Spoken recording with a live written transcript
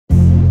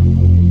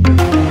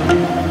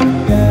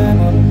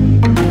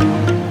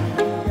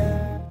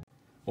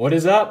What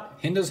is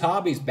up? Hendo's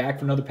Hobbies back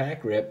for another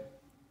pack rip.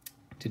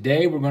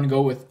 Today we're going to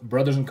go with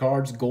Brothers and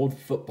Cards Gold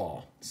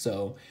Football.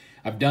 So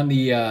I've done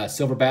the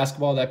silver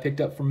basketball that I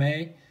picked up for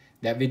May.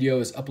 That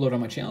video is uploaded on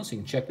my channel, so you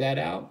can check that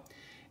out.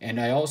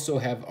 And I also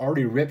have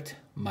already ripped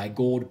my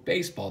gold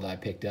baseball that I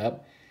picked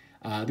up.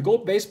 The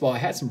gold baseball, I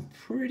had some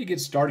pretty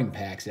good starting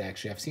packs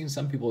actually. I've seen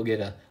some people get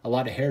a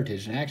lot of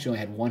heritage, and I actually only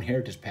had one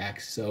heritage pack.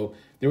 So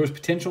there was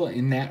potential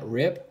in that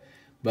rip,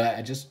 but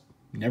I just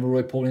never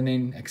really pulled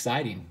anything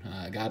exciting.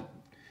 I got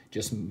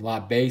just a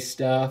lot of base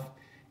stuff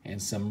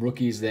and some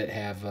rookies that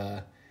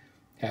have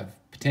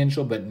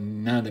potential, but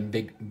none of them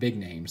big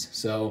names.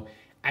 So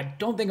I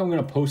don't think I'm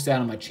going to post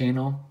that on my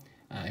channel.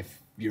 If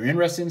you're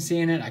interested in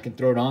seeing it, I can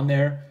throw it on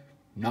there.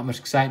 Not much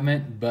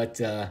excitement, but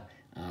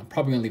probably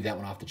going to leave that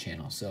one off the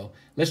channel. So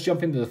let's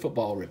jump into the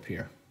football rip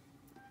here.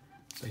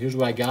 So here's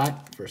what I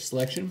got for a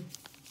selection.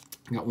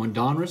 I got one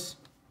Donruss,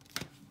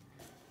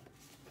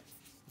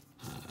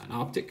 an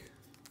Optic,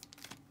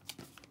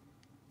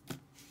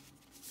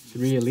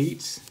 3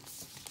 Elites,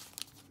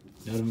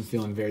 none of them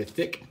feeling very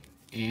thick,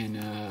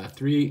 and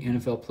 3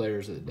 NFL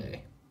Players of the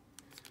Day.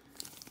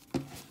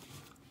 All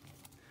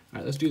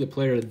right, let's do the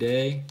Player of the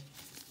Day.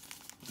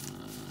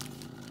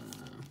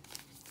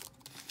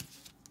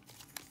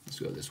 Let's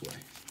go this way.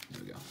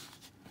 There we go.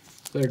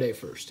 Player of the Day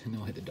first, and then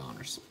we'll hit the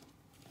Donruss.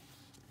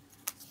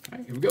 All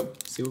right, here we go.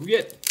 Let's see what we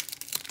get.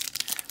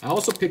 I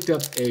also picked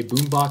up a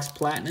Boombox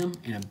Platinum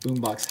and a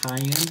Boombox High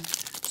End,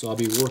 so I'll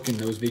be working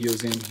those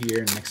videos in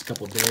here in the next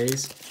couple of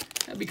days.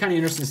 It'll be kind of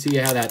interesting to see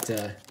how that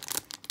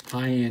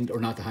high end, or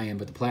not the high end,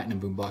 but the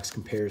Platinum Boombox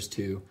compares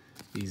to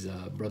these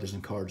Brothers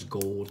and Cards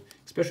Gold,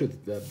 especially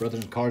with the Brothers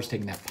and Cards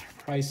taking that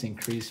price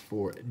increase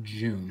for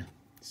June.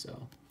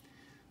 So,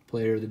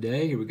 Player of the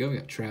Day, here we go. We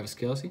got Travis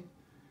Kelce.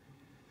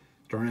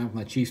 Starting out with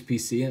my Chiefs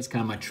PC. That's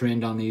kind of my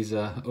trend on these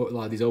a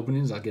lot of these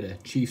openings. I'll get a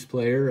Chiefs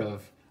player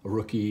of a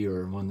rookie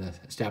or one of the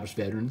established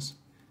veterans,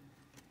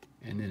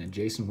 and then a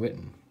Jason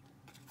Witten.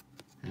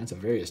 That's a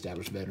very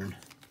established veteran.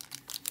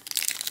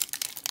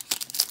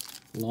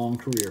 Long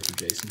career for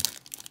Jason.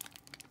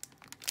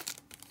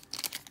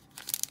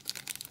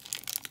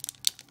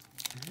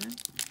 There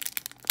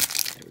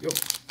we go.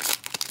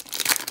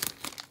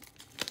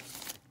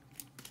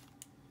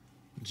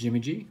 Jimmy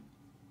G.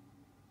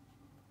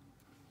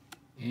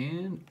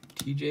 And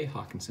TJ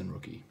Hawkinson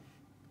rookie.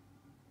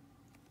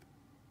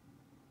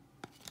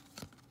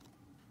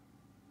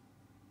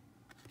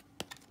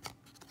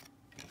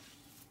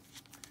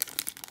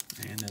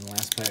 And then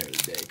last Player of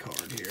the Day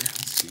card here.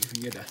 Let's see if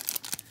we can get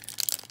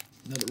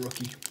another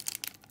rookie.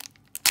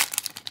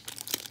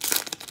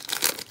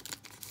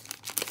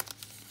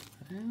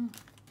 Well,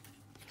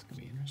 it's going to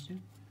be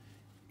interesting.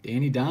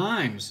 Danny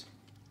Dimes.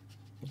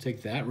 We'll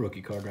take that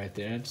rookie card right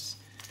there. It's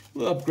a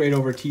little upgrade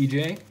over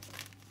TJ.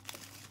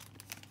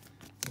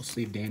 We'll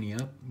sleeve Danny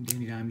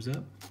Dimes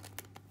up.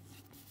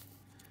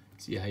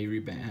 See how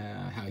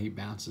he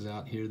bounces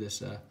out here this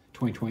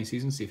 2020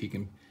 season. See if he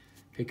can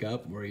pick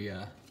up where he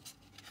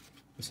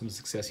with some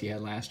success he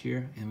had last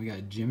year. And we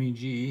got Jimmy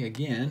G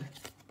again,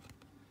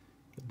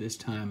 but this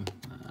time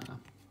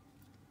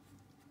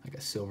like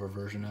a silver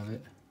version of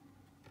it.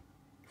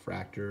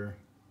 Fractor.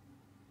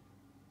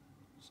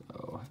 So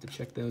I'll have to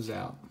check those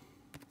out.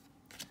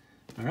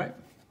 All right,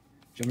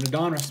 jumping to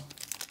Donruss.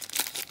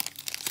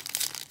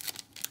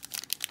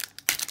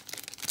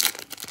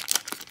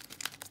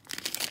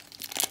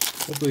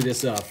 Hopefully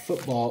this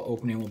football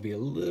opening will be a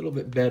little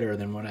bit better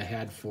than what I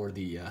had for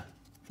the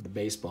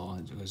baseball.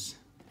 It was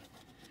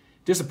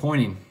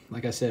disappointing.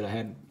 Like I said, I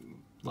had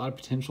a lot of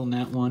potential in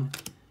that one,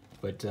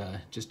 but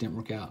just didn't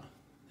work out.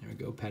 There we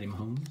go, Patty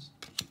Mahomes.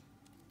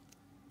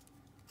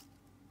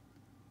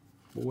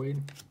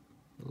 Boyd,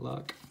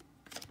 Luck,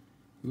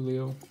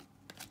 Julio,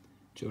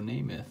 Joe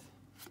Namath. What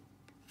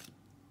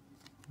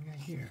do we got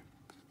here?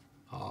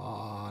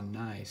 Aw,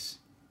 nice.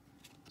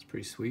 It's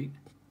pretty sweet.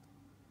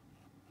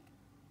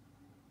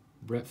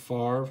 Brett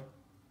Favre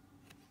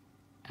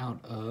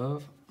out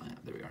of,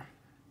 there we are,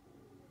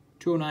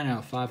 209 out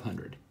of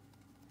 500.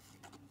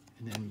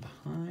 And then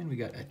behind we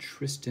got a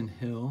Tristan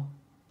Hill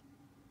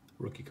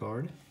rookie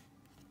card.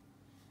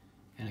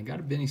 And I got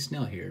a Benny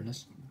Snell here.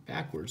 That's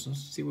backwards.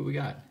 Let's see what we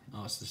got.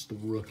 Oh, it's just the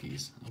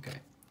rookies. Okay.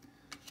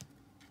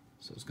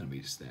 So it's going to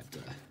be just that,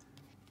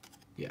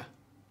 yeah,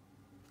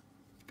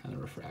 kind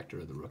of refractor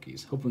of the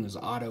rookies. Hoping there's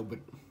auto, but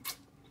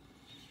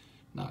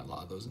not a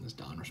lot of those in this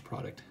Donruss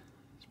product.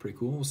 It's pretty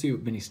cool. We'll see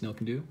what Benny Snell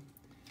can do.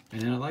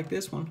 And then I like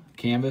this one.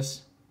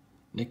 Canvas,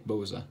 Nick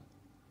Bosa.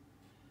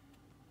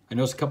 I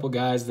noticed a couple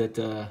guys that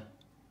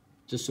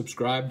just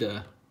subscribed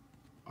to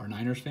our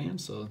Niners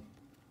fans, so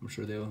I'm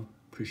sure they'll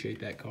appreciate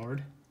that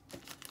card.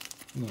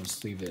 I'm going to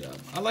sleeve it up.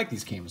 I like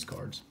these canvas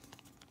cards.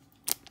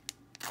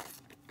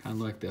 Kind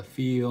of like the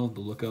feel, the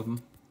look of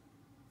them.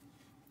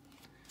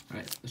 All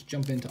right, let's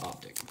jump into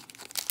Optic.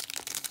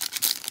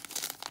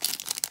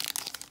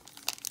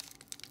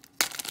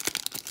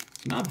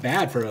 Not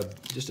bad for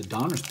just a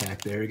Donruss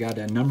pack there. You got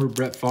a number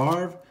Brett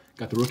Favre,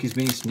 got the rookies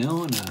Benny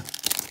Snell, and a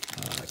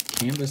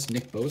canvas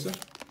Nick Bosa.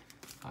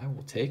 I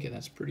will take it.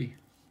 That's pretty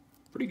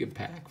Pretty good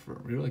pack for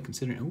really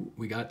considering. Ooh,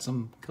 we got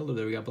some color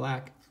there. We got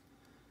black.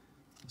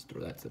 Let's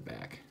throw that to the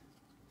back.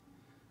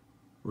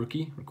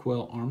 Rookie,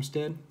 Raquel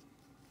Armstead.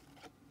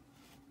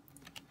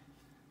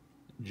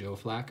 Joe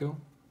Flacco.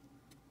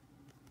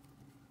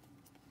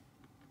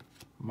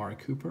 Amari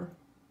Cooper.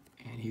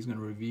 And he's going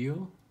to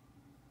reveal.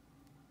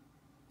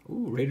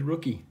 Ooh, rated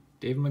rookie,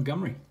 David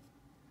Montgomery.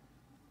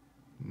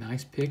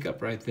 Nice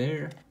pickup right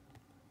there.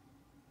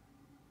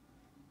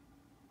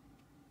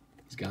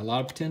 He's got a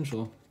lot of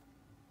potential.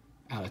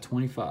 Out of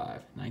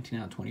 25. 19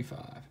 out of 25.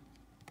 A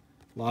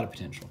lot of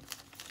potential.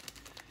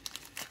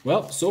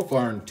 Well, so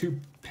far in 2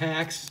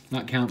 packs,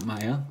 not counting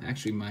my,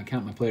 actually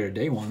count my player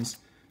day ones,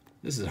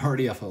 this is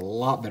already off a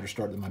lot better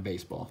start than my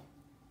baseball.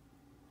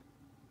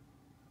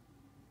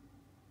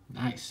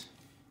 Nice.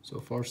 So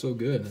far, so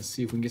good. Let's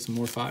see if we can get some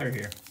more fire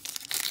here.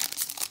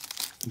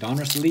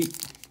 Donruss Elite.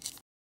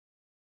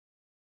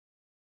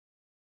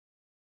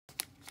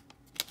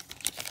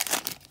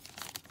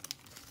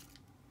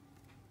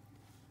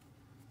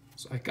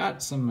 So I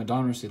got some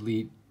Donruss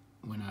Elite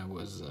when I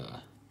was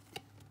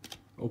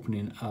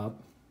opening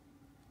up.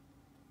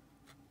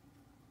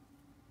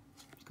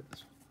 Let's get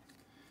this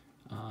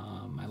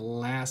one. My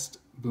last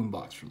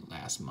boombox from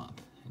last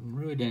month. And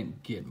really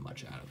didn't get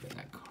much out of it.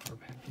 That card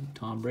pack.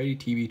 Tom Brady,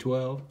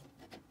 TB12.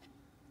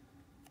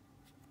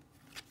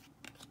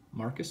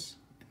 Marcus.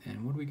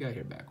 And what do we got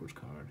here? Backwards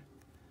card.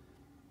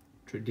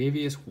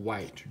 Tre'Davious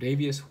White.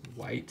 Tre'Davious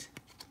White.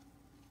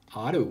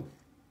 Auto.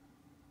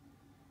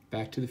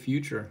 Back to the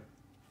Future.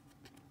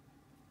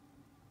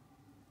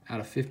 Out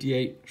of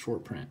 58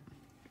 short print.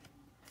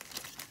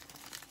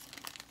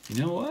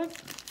 You know what?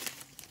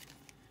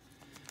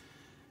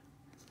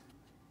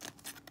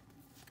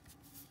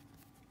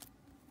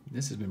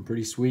 This has been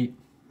pretty sweet.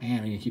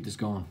 Man, we need to keep this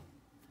going.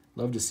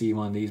 Love to see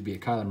one of these be a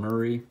Kyler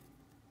Murray,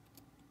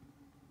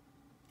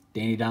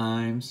 Danny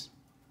Dimes,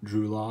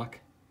 Drew Lock.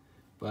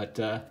 But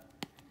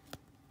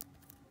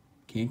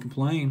can't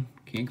complain.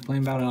 Can't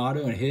complain about an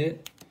auto and a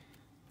hit.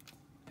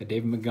 A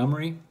David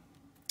Montgomery.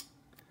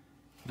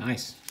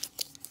 Nice.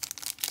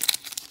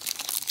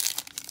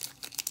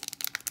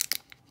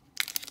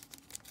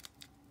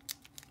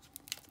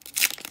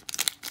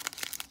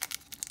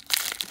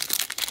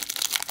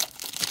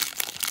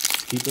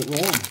 Keep it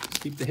rolling.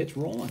 Keep the hits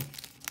rolling.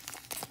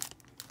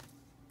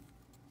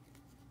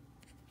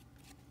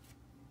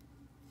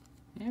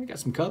 Yeah, we got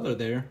some color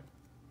there.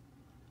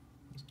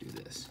 Let's do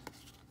this.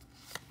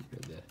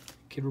 Get the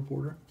Kid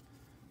Reporter.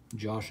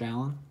 Josh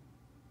Allen.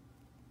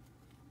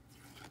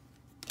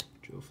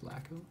 Joe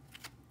Flacco.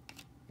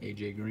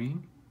 AJ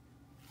Green.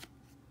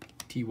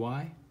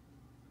 TY.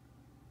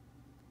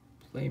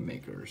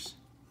 Playmakers.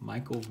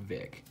 Michael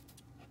Vick.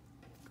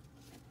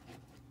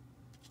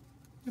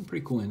 A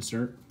pretty cool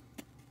insert.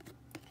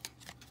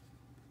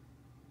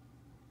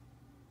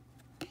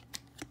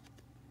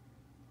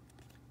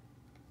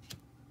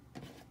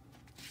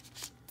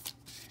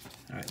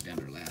 All right, down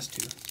to our last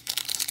 2.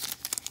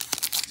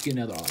 Let's get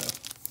another auto.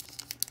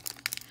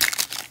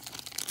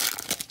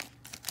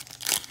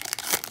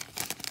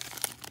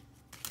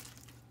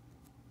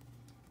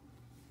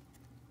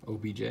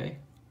 OBJ.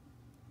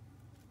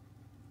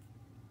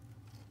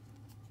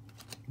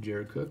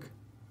 Jared Cook.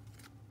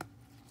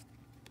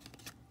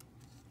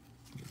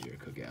 Get Jared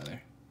Cook out of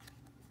there.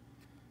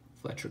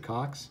 Fletcher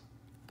Cox.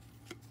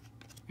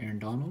 Aaron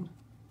Donald.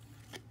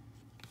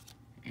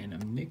 And a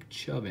Nick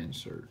Chubb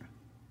insert.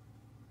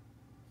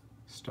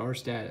 Star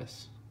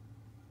status.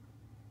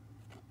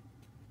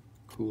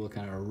 Cool,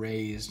 kind of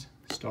raised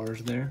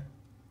stars there.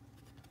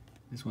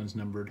 This one's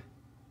numbered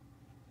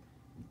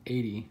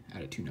 80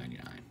 out of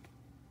 299.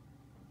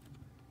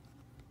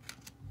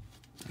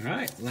 All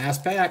right,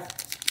 last pack.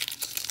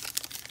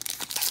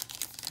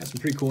 Have some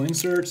pretty cool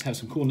inserts. Have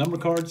some cool number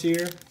cards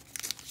here.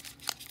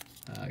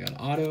 I got an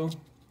auto.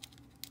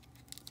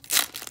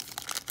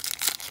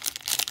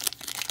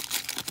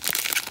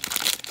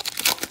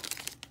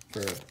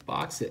 For a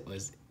box, it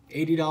was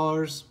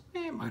 $80.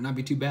 It might not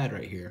be too bad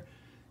right here.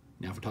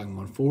 Now if we're talking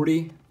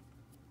 140,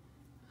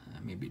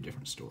 maybe a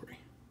different story.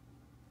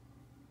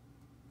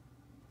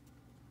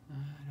 I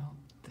don't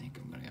think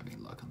I'm gonna have any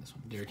luck on this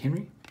one. Derrick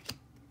Henry,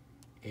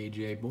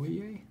 AJ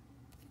Boye,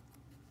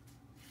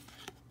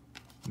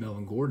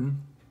 Melvin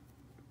Gordon.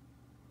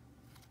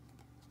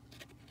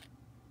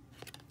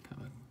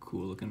 Kind of a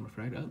cool looking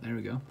refractor. Oh, there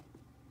we go.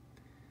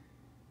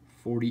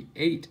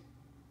 48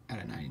 out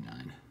of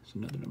 99. So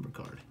another number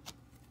card.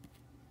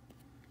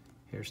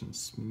 Harrison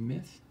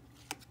Smith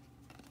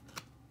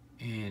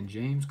and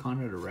James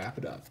Conner to wrap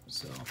it up.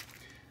 So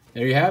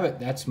there you have it.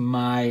 That's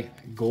my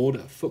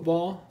gold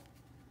football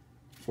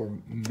for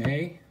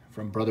May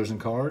from Brothers and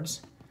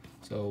Cards.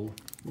 So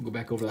we'll go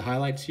back over the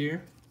highlights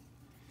here.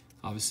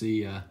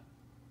 Obviously, the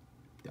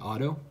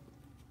auto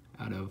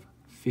out of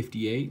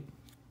 58.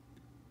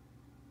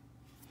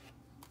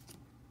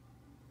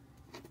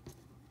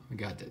 We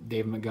got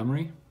David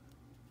Montgomery.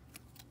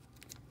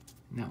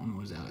 And that one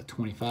was out of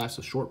 25,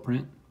 so short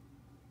print.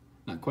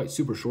 Not quite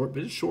super short,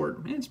 but it's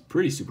short. It's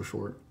pretty super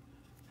short.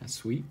 That's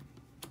sweet.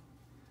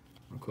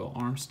 Raquel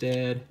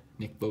Armstead,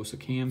 Nick Bosa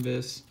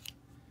canvas,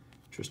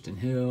 Tristan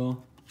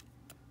Hill.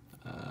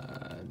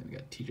 Then we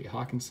got TJ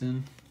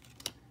Hawkinson.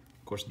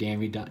 Of course,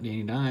 Danny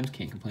Dimes.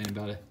 Can't complain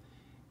about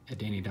a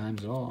Danny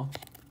Dimes at all.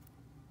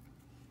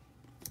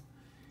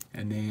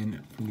 And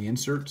then from the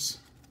inserts,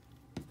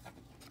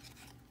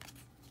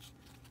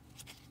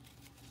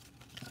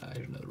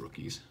 here's another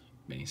rookies,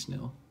 Benny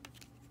Snell.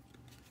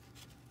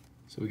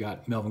 So we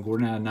got Melvin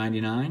Gordon out of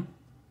 99.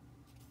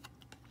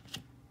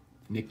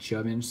 Nick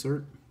Chubb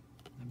insert.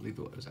 I believe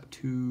it was at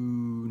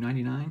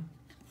 299.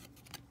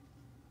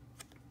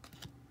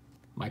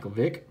 Michael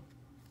Vick.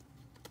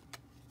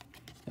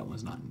 That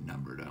one's not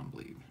numbered, I don't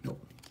believe.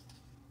 Nope.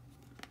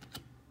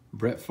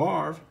 Brett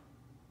Favre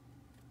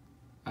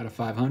out of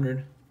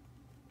 500.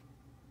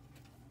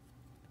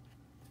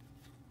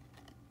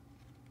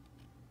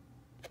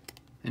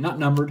 And not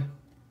numbered,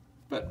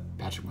 but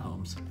Patrick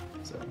Mahomes.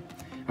 So,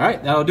 all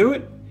right, that'll do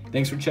it.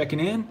 Thanks for checking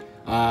in.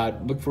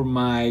 Look for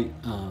my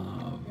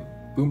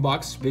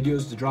Boombox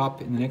videos to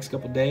drop in the next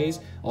couple days.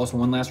 Also,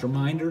 one last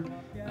reminder,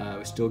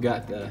 we still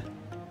got the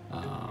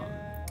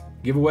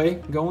giveaway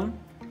going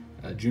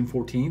June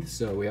 14th.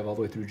 So we have all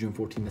the way through June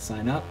 14th to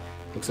sign up.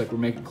 Looks like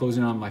we're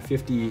closing on my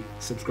 50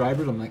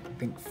 subscribers. I'm like, I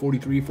think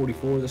 43,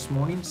 44 this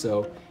morning.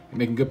 So we're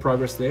making good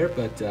progress there.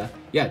 But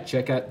yeah,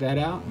 check that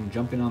out and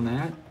jump in on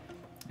that.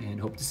 And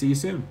hope to see you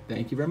soon.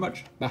 Thank you very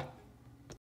much. Bye.